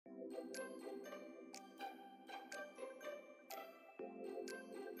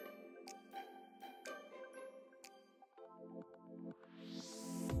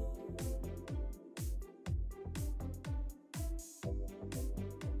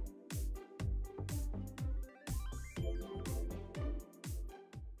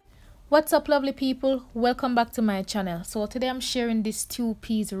What's up, lovely people? Welcome back to my channel. So today I'm sharing this stew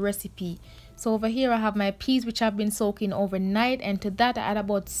peas recipe. So over here I have my peas which I've been soaking overnight, and to that I add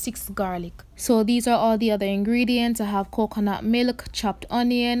about 6 garlic. So these are all the other ingredients. I have coconut milk, chopped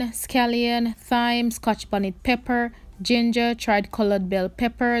onion, scallion, thyme, scotch bonnet pepper, ginger, tried colored bell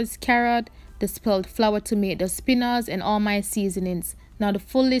peppers, carrot, the spelt flour to make the spinners, and all my seasonings. Now the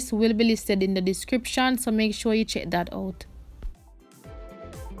full list will be listed in the description, so make sure you check that out.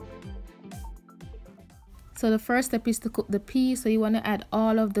 So the first step is to cook the peas. So you want to add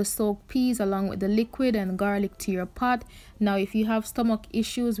all of the soaked peas along with the liquid and garlic to your pot. Now if you have stomach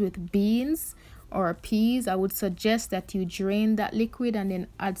issues with beans or peas, I would suggest that you drain that liquid and then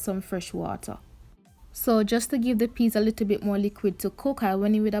add some fresh water. So just to give the peas a little bit more liquid to cook, I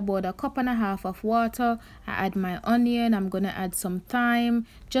went in with about 1.5 cups of water. I add my onion. I'm going to add some thyme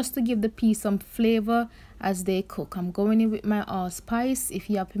just to give the peas some flavor as they cook. I'm going in with my allspice. If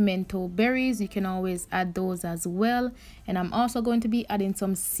you have pimento berries, you can always add those as well. And I'm also going to be adding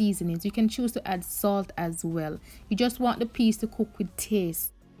some seasonings. You can choose to add salt as well. You just want the peas to cook with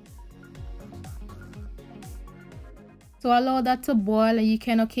taste. So allow that to boil, and you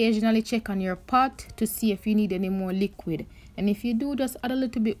can occasionally check on your pot to see if you need any more liquid. And if you do, just add a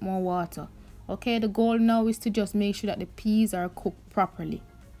little bit more water. Okay, the goal now is to just make sure that the peas are cooked properly.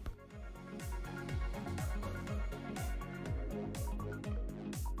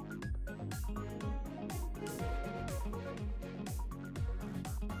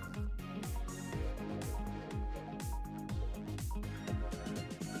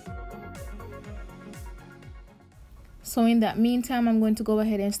 So in that meantime, I'm going to go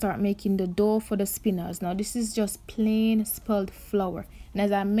ahead and start making the dough for the spinners. Now this is just plain spelt flour, and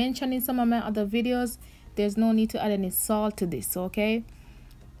as I mentioned in some of my other videos, there's no need to add any salt to this. Okay,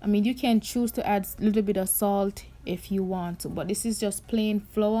 I mean, you can choose to add a little bit of salt if you want to, but this is just plain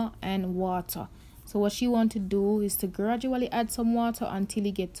flour and water. So what you want to do is to gradually add some water until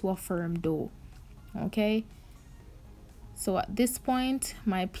you get to a firm dough. Okay, so at this point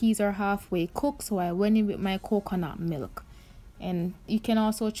my peas are halfway cooked, so I went in with my coconut milk. And you can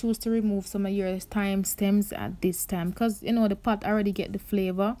also choose to remove some of your thyme stems at this time, because you know the pot already get the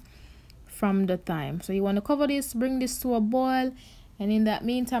flavor from the thyme. So you want to cover this, bring this to a boil, and in that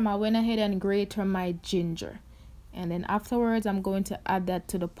meantime I went ahead and grated my ginger, and then afterwards I'm going to add that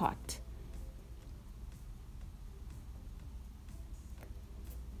to the pot.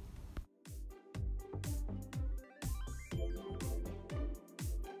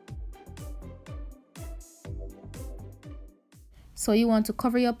 So you want to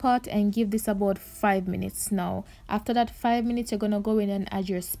cover your pot and give this about 5 minutes. Now after that 5 minutes, you're going to go in and add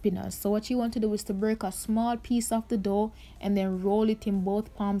your spinners. So what you want to do is to break a small piece of the dough and then roll it in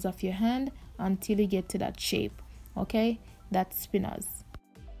both palms of your hand until you get to that shape. Okay, that's spinners.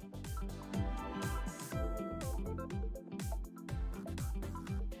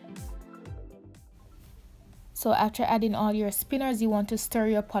 So after adding all your spinners, you want to stir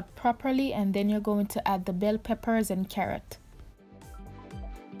your pot properly, and then you're going to add the bell peppers and carrot.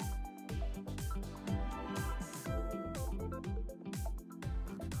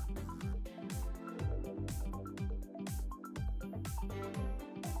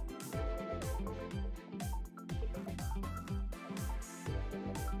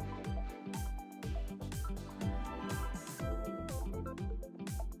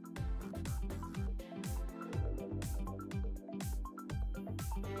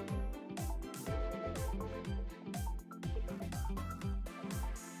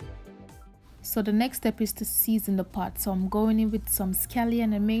 So the next step is to season the pot. So I'm going in with some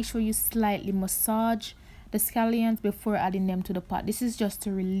scallion, and make sure you slightly massage the scallions before adding them to the pot. This is just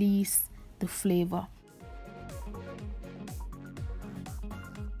to release the flavor.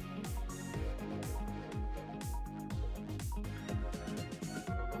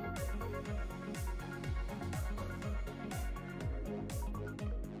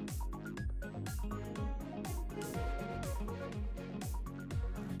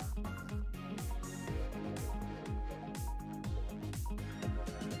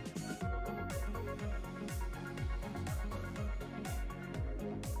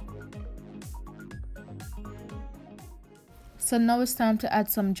 So now it's time to add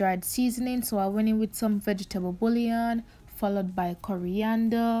some dried seasoning. So I went in with some vegetable bouillon, followed by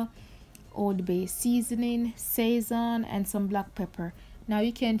coriander, Old Bay seasoning, Sazon, and some black pepper. Now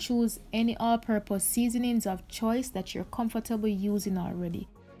you can choose any all-purpose seasonings of choice that you're comfortable using already.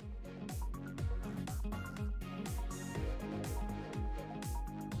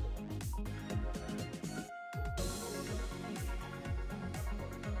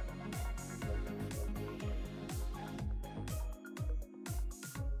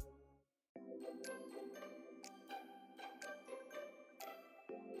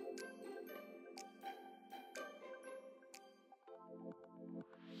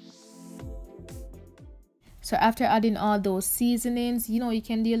 So after adding all those seasonings, you know, you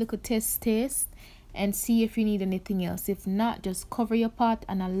can do a little taste and see if you need anything else. If not, just cover your pot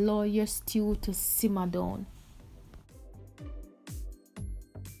and allow your stew to simmer down.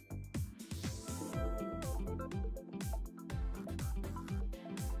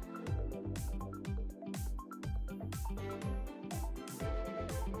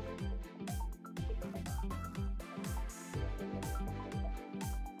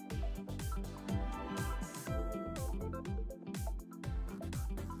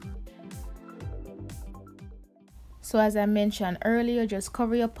 So as I mentioned earlier, just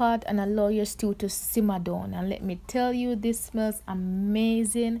cover your pot and allow your stew to simmer down. And let me tell you, this smells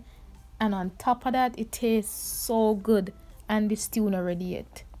amazing. And on top of that, it tastes so good. And the stew not ready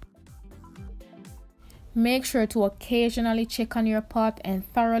yet. Make sure to occasionally check on your pot and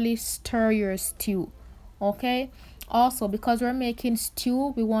thoroughly stir your stew. Okay? Also, because we're making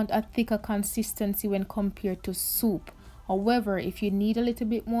stew, we want a thicker consistency when compared to soup. However, if you need a little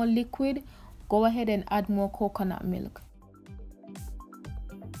bit more liquid, go ahead and add more coconut milk.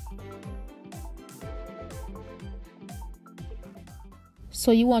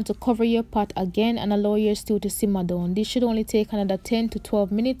 So you want to cover your pot again and allow your stew to simmer down. This should only take another 10 to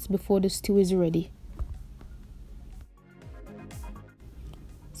 12 minutes before the stew is ready.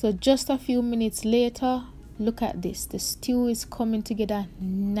 So just a few minutes later, look at this. The stew is coming together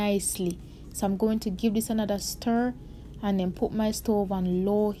nicely. So I'm going to give this another stir and then put my stove on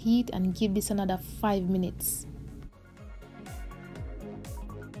low heat and give this another 5 minutes.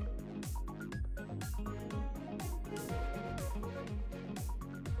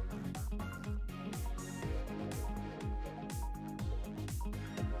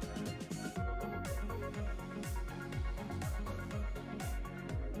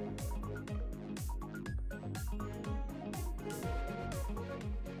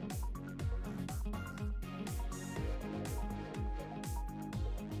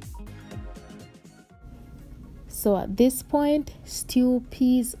 So at this point, stew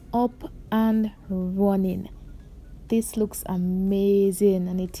peas up and running. This looks amazing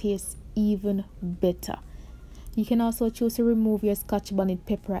and it tastes even better. You can also choose to remove your scotch bonnet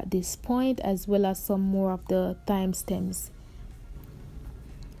pepper at this point, as well as some more of the thyme stems.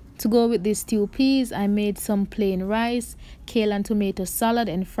 To go with these stew peas, I made some plain rice, kale and tomato salad,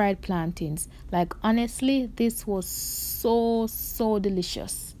 and fried plantains. Like, honestly, this was so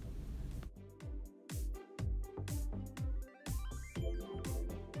delicious.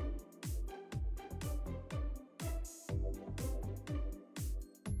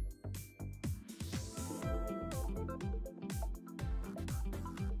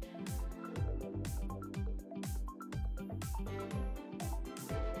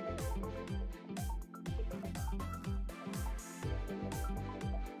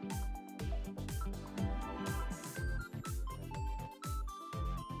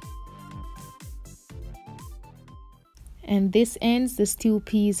 And this ends the stew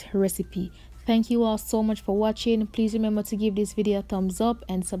peas recipe. Thank you all so much for watching. Please remember to give this video a thumbs up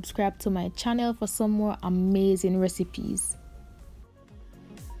and subscribe to my channel for some more amazing recipes.